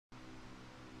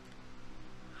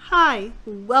Hi,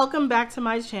 welcome back to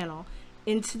my channel.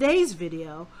 In today's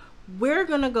video, I'm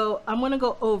gonna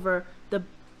go over the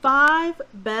 5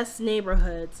 best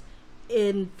neighborhoods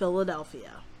in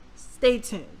Philadelphia. Stay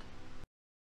tuned.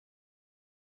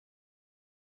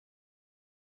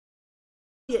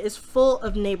 It is full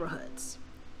of neighborhoods,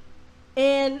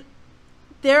 and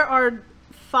there are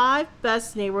 5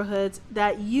 best neighborhoods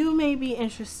that you may be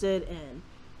interested in.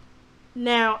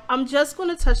 Now, I'm just going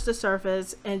to touch the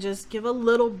surface and just give a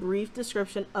little brief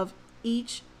description of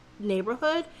each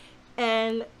neighborhood.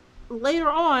 And later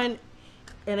on,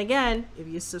 and again, if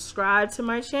you subscribe to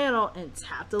my channel and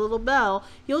tap the little bell,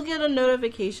 you'll get a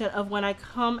notification of when I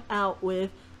come out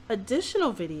with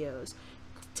additional videos,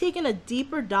 taking a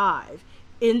deeper dive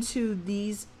into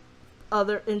these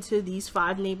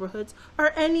 5 neighborhoods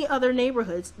or any other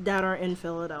neighborhoods that are in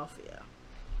Philadelphia.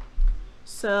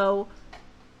 So,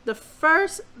 the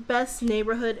first best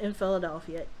neighborhood in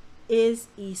Philadelphia is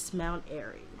East Mount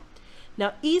Airy.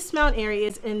 Now, East Mount Airy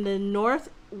is in the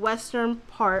northwestern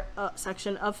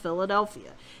section of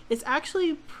Philadelphia. It's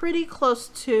actually pretty close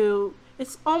to,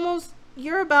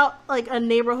 you're about like a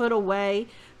neighborhood away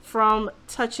from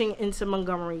touching into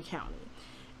Montgomery County.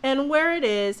 And where it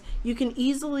is, you can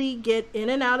easily get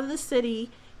in and out of the city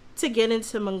to get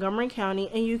into Montgomery County,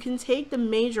 and you can take the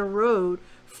major road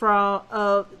from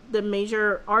the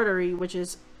major artery, which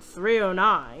is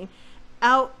 309,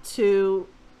 out to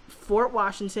Fort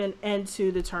Washington and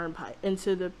to the Turnpike,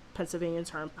 into the Pennsylvania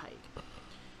Turnpike.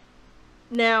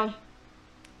 Now,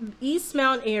 East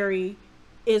Mount Airy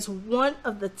is one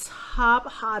of the top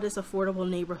hottest affordable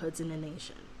neighborhoods in the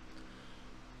nation.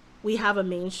 We have a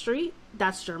main street,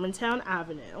 that's Germantown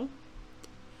Avenue,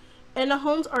 and the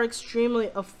homes are extremely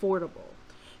affordable.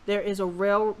 There is a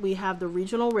rail, we have the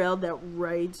regional rail that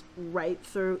rides right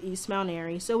through East Mount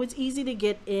Airy, so it's easy to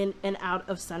get in and out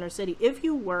of Center City if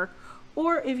you work,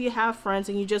 or if you have friends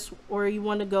and you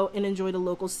want to go and enjoy the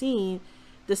local scenes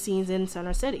in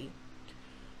Center City.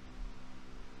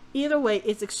 Either way,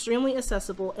 it's extremely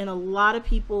accessible, and a lot of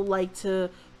people like to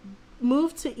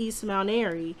move to East Mount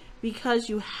Airy because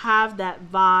you have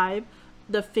that vibe.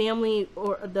 The family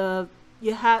or the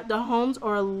homes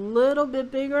are a little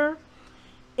bit bigger,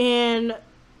 and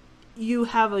you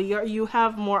have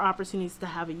more opportunities to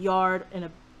have a yard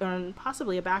and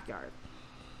possibly a backyard.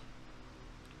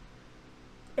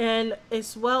 And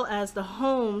as well as the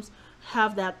homes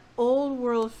have that old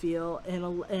world feel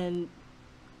and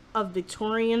of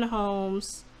Victorian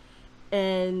homes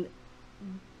and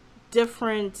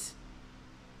different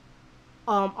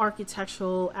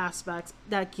architectural aspects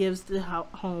that gives the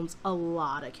homes a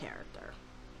lot of character.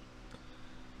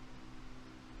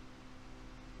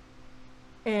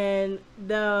 And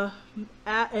the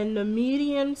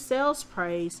median sales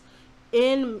price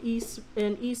in East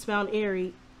Mount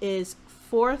Airy is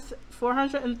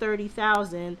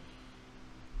 $430,000.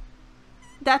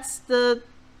 That's the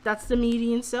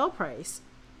median sale price.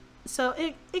 So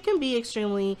it can be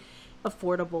extremely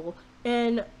affordable.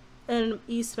 And in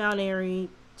East Mount Airy,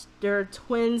 there are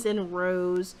twins and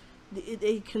rows.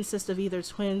 They consist of either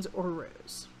twins or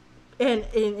rows, and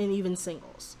even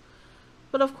singles.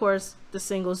 But of course, the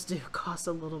singles do cost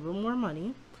a little bit more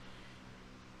money.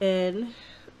 And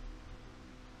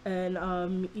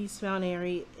East Mount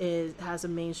Airy has a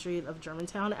main street of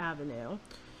Germantown Avenue,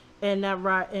 and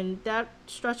that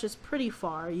stretches pretty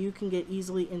far. You can get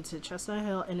easily into Chestnut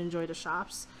Hill and enjoy the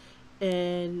shops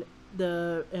and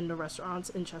the restaurants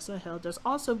in Chestnut Hill. There's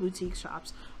also boutique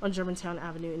shops on Germantown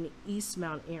Avenue in East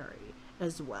Mount Airy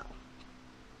as well.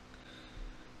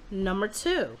 Number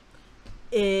 2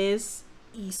 is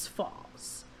East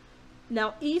Falls.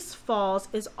 Now, East Falls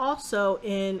is also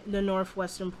in the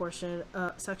northwestern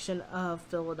section of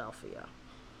Philadelphia.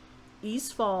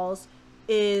 East Falls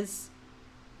it's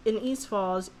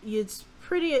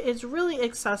really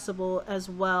accessible as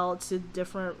well to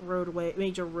different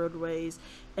major roadways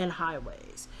and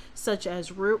highways, such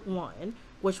as Route 1,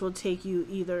 which will take you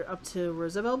either up to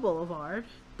Roosevelt Boulevard,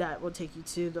 that will take you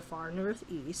to the far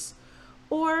northeast,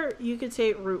 or you could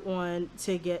take Route 1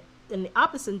 to get in the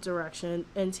opposite direction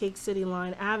and take City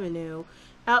Line Avenue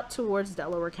out towards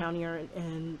Delaware County,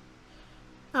 and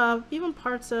even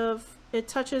parts of it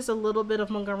touches a little bit of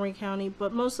Montgomery County,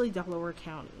 but mostly Delaware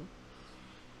County.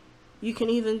 You can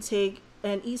even take,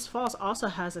 and East Falls also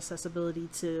has accessibility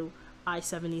to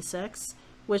I-76,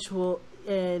 which will,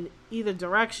 in either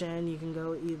direction, you can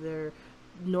go either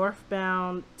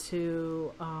northbound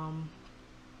to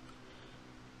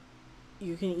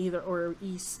or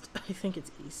east, I think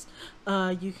it's east.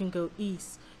 You can go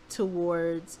east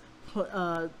towards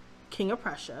King of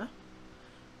Prussia,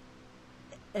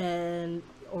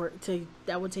 or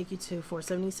that would take you to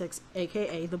 476,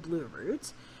 aka the Blue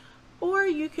Route, or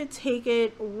you could take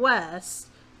it west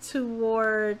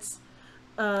towards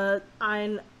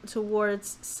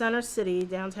towards Center City,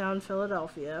 downtown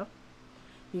Philadelphia.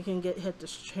 You can hit the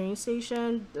train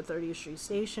station, the 30th Street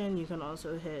station. You can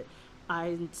also hit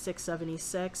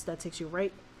I-676. That takes you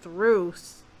right through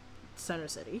Center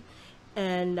City,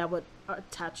 and that would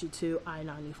attach you to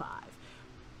I-95,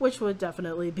 which would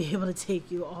definitely be able to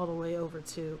take you all the way over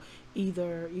to you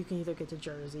can either get to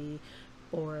Jersey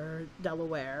or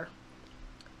Delaware.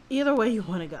 Either way you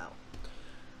want to go.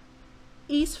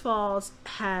 East Falls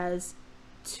has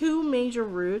two major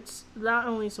routes, not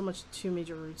only so much two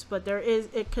major routes, but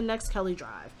it connects Kelly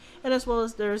Drive, and as well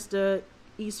as there's the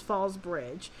East Falls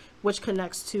Bridge, which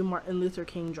connects to Martin Luther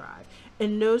King Drive,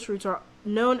 and those routes are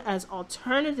known as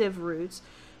alternative routes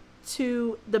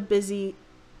to the busy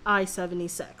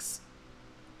I-76.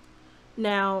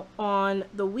 Now on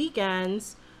the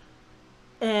weekends,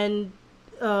 and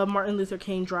Martin Luther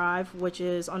King Drive, which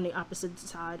is on the opposite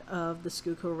side of the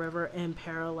Schuylkill River and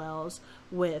parallels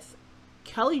with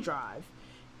Kelly Drive,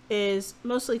 is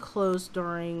mostly closed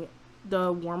during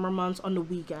the warmer months on the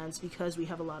weekends, because we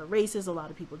have a lot of races, a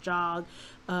lot of people jog,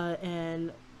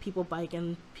 and people bike,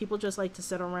 and people just like to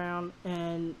sit around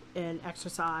and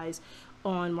exercise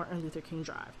on Martin Luther King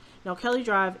Drive. Now Kelly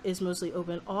Drive is mostly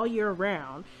open all year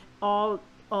round, all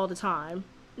the time.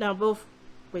 Now both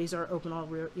ways are open all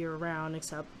year round,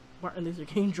 except Martin Luther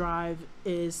King Drive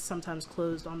is sometimes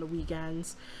closed on the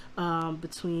weekends,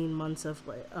 between months of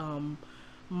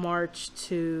March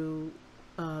to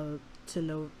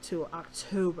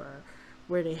October,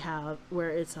 where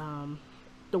it's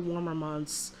the warmer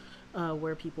months,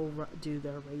 where people do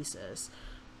their races.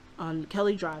 On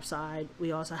Kelly Drive side, we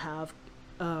also have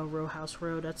Row House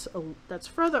Road. That's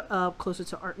further up, closer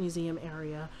to Art Museum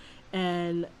area,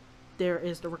 and there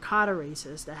is the regatta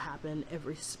races that happen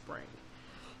every spring.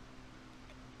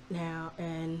 Now,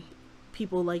 and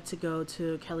people like to go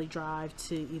to Kelly Drive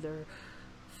to either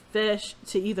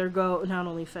go, not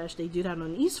only fish, they do that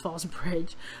on East Falls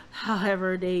Bridge.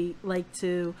 However, they like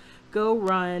to go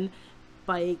run,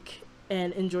 bike,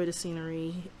 and enjoy the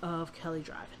scenery of Kelly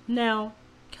Drive. Now,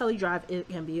 Kelly Drive, it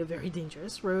can be a very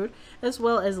dangerous road, as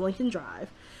well as Lincoln Drive,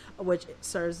 which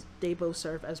they both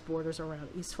serve as borders around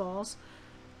East Falls.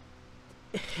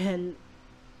 And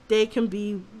they can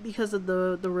be, because of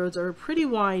the roads are pretty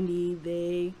windy,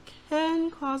 they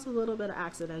can cause a little bit of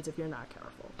accidents if you're not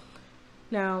careful.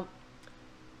 Now,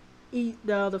 East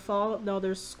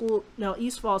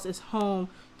Falls is home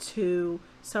to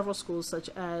several schools such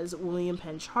as William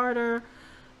Penn Charter,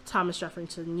 Thomas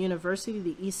Jefferson University,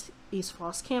 the East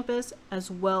Falls campus,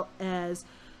 as well as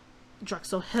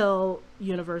Drexel Hill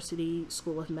University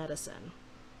School of Medicine.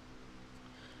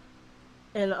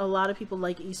 And a lot of people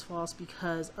like East Falls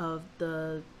because of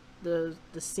the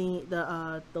scene,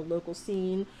 the local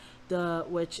scene,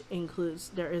 which includes,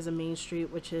 there is a main street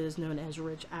which is known as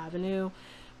Ridge Avenue,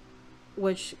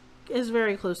 which is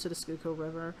very close to the Schuylkill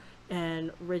River,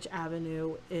 and Ridge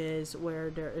Avenue is where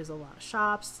there is a lot of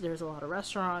shops, there's a lot of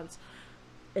restaurants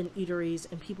and eateries,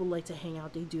 and people like to hang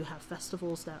out. They do have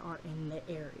festivals that are in the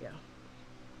area.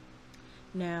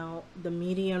 Now, the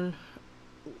median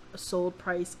sold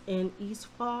price in East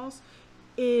Falls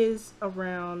is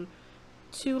around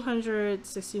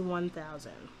 $261,000.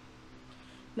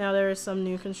 Now, there is some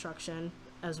new construction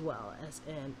as well as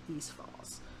in East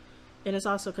Falls, and it's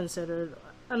also considered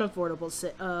an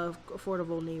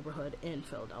affordable neighborhood in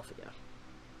Philadelphia.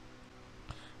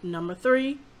 Number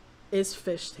 3 is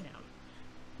Fishtown.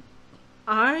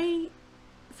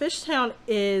 Fishtown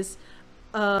is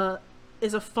a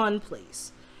fun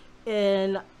place,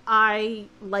 and I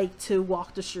like to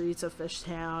walk the streets of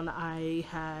Fishtown.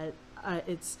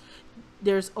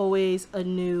 There's always a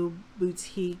new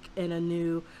boutique and a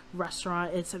new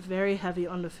restaurant. It's very heavy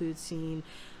on the food scene,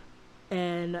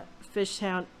 and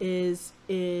Fishtown is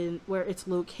in where it's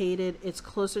located. It's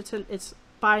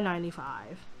by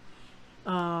 95.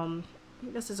 I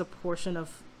guess it's a portion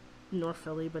of North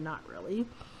Philly, but not really.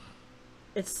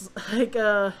 It's like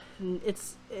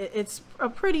it's a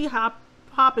pretty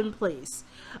hopping place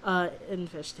in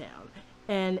Fishtown,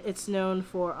 and it's known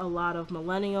for a lot of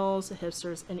millennials,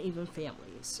 hipsters, and even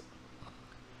families.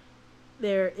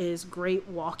 There is great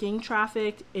walking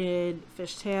traffic in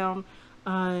Fishtown,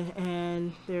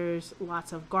 and there's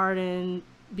lots of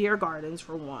beer gardens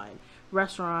for one,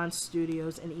 restaurants,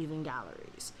 studios, and even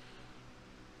galleries.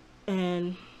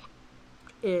 And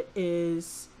there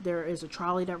is a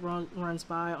trolley that runs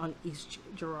by on East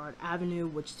Girard Avenue,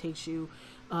 which takes you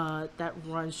that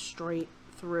runs straight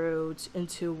through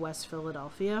into West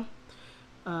Philadelphia,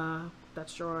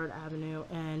 that's Girard Avenue,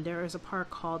 and there is a park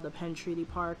called the Penn Treaty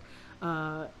Park,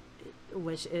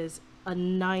 which is a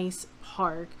nice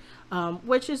park,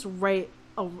 which is right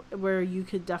where you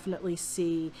could definitely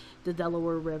see the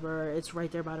Delaware River. It's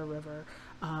right there by the river,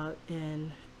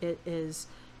 and it has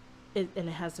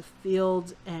a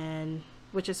field, and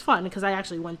which is fun because I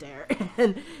actually went there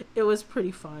and it was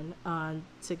pretty fun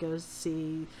to go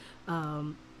see,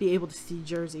 be able to see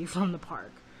Jersey from the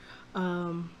park.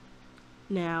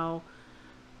 Now,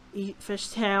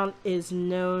 Fishtown is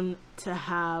known to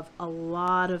have a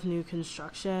lot of new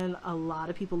construction. A lot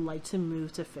of people like to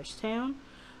move to Fishtown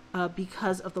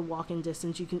because of the walking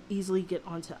distance. You can easily get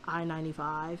onto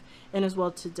I-95 and as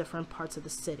well to different parts of the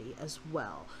city as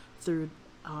well through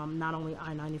not only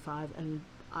I-95 and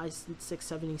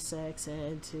I-676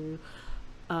 and to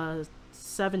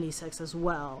 76 as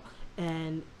well.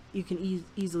 And you can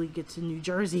easily get to New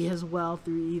Jersey as well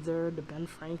through either the Ben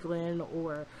Franklin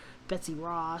or Betsy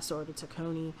Ross or the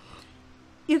Tacony.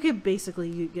 You get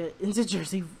into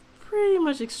Jersey pretty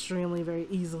much extremely very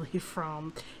easily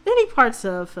from any parts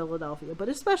of Philadelphia, but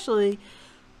especially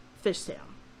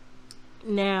Fishtown.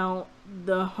 Now,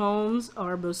 the homes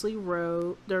are mostly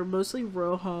row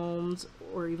homes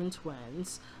or even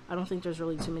twins. I don't think there's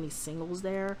really too many singles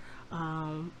there.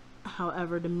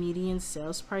 However, the median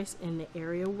sales price in the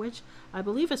area, which I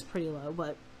believe is pretty low,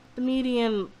 but the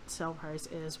median sale price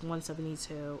is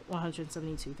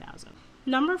 $172,000.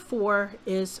 Number 4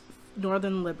 is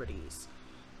Northern Liberties.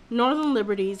 Northern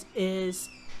Liberties is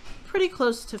pretty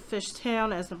close to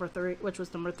Fishtown as number 3, which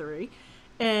was number 3,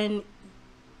 and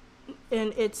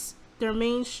it's their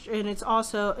main, and it's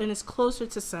closer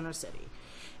to Center City.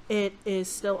 It is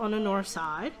still on the north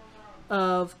side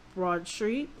of Broad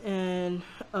Street, and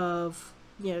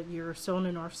you're still on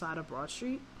the north side of Broad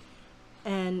Street,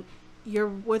 and you're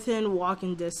within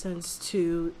walking distance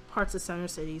to parts of Center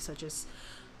City such as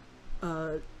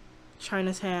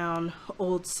Chinatown,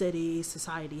 Old City,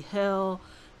 Society Hill.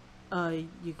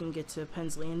 You can get to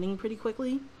Penn's Landing pretty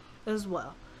quickly as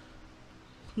well.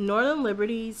 Northern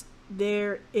Liberties,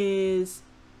 there is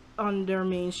on their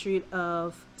main street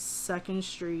of 2nd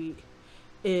Street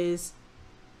it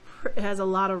has a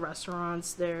lot of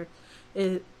restaurants there.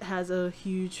 It has a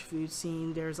huge food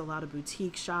scene. There's a lot of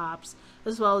boutique shops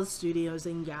as well as studios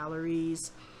and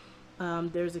galleries.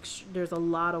 There's a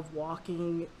lot of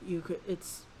walking.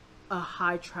 It's a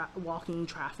high walking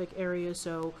traffic area,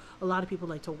 so a lot of people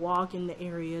like to walk in the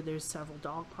area. There's several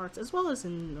dog parks as well as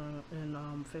in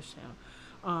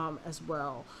Fishtown as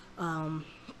well.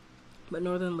 But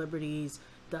Northern Liberties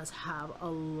does have a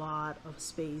lot of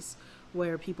space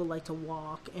where people like to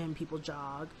walk and people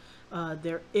jog.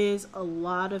 There is a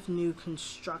lot of new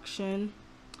construction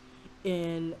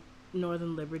in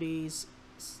Northern Liberties,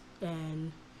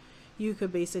 and you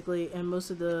could basically, and most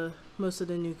of the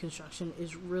new construction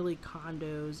is really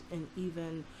condos and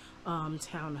even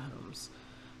townhomes.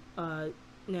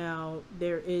 Now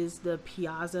there is the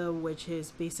Piazza, which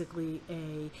is basically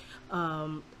a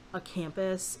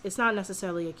campus. It's not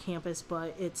necessarily a campus,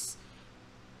 but it's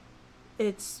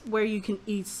where you can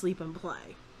eat, sleep, and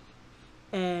play,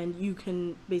 and you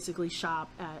can basically shop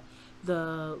at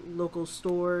the local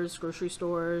stores, grocery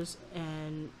stores,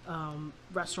 and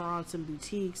restaurants and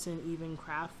boutiques, and even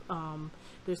craft.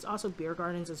 There's also beer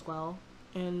gardens as well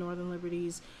in Northern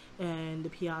Liberties, and the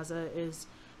Piazza is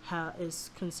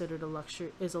considered a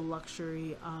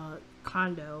luxury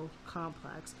condo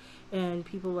complex, and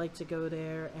people like to go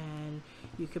there, and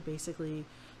you could basically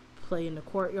play in the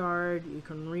courtyard, you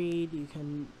can read, you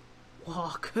can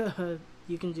walk,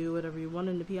 you can do whatever you want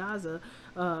in the Piazza,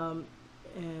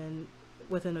 and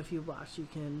within a few blocks you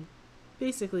can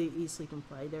basically eat, sleep, and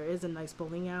play. There is a nice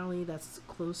bowling alley that's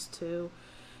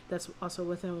also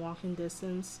within walking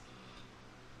distance,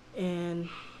 and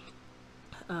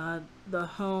the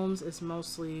homes is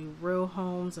mostly row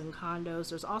homes and condos.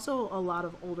 There's also a lot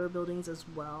of older buildings as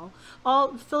well.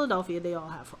 Philadelphia, they all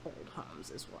have old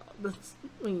homes as well. That's,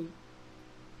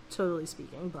 totally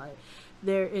speaking, but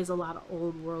there is a lot of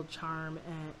old world charm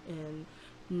in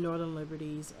Northern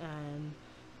Liberties,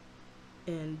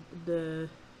 and the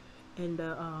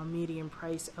median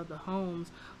price of the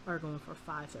homes are going for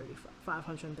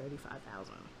 $535,000.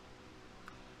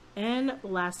 And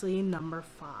lastly, number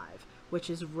 5, which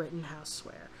is Rittenhouse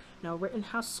Square. Now,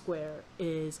 Rittenhouse Square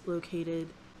is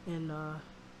located in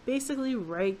basically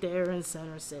right there in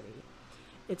Center City.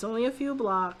 It's only a few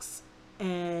blocks,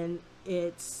 and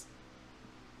it's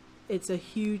a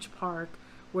huge park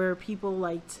where people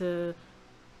like to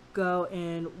go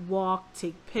and walk,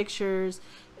 take pictures,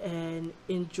 and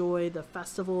enjoy the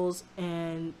festivals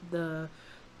and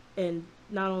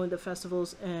not only the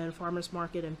festivals and farmers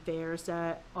market and fairs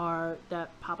that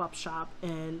pop-up shop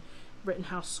in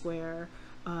Rittenhouse Square.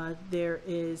 There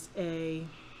is a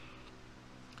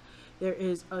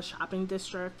shopping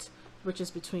district which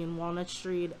is between Walnut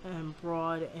Street and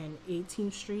Broad and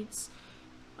 18th Streets.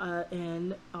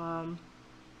 And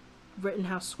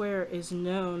Rittenhouse Square is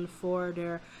known for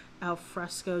their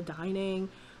alfresco dining,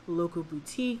 local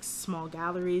boutiques, small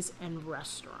galleries, and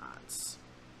restaurants.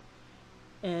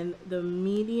 And the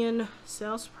median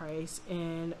sales price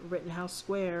in Rittenhouse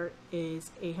Square is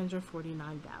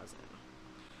 $849,000.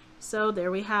 So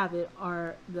there we have it,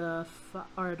 are the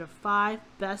 5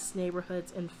 best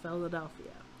neighborhoods in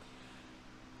Philadelphia.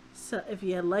 So if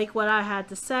you like what I had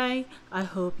to say, I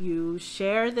hope you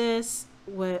share this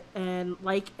and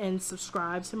like and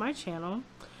subscribe to my channel,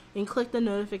 and click the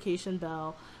notification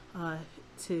bell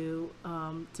to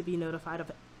be notified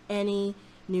of any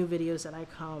new videos that I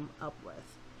come up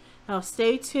with. Now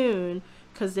stay tuned,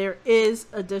 because there is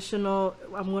additional,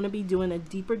 I'm going to be doing a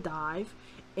deeper dive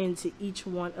into each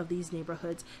one of these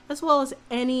neighborhoods, as well as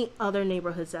any other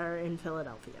neighborhoods that are in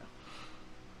Philadelphia.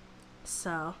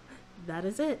 So that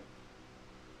is it.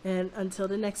 And until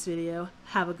the next video,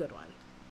 have a good one.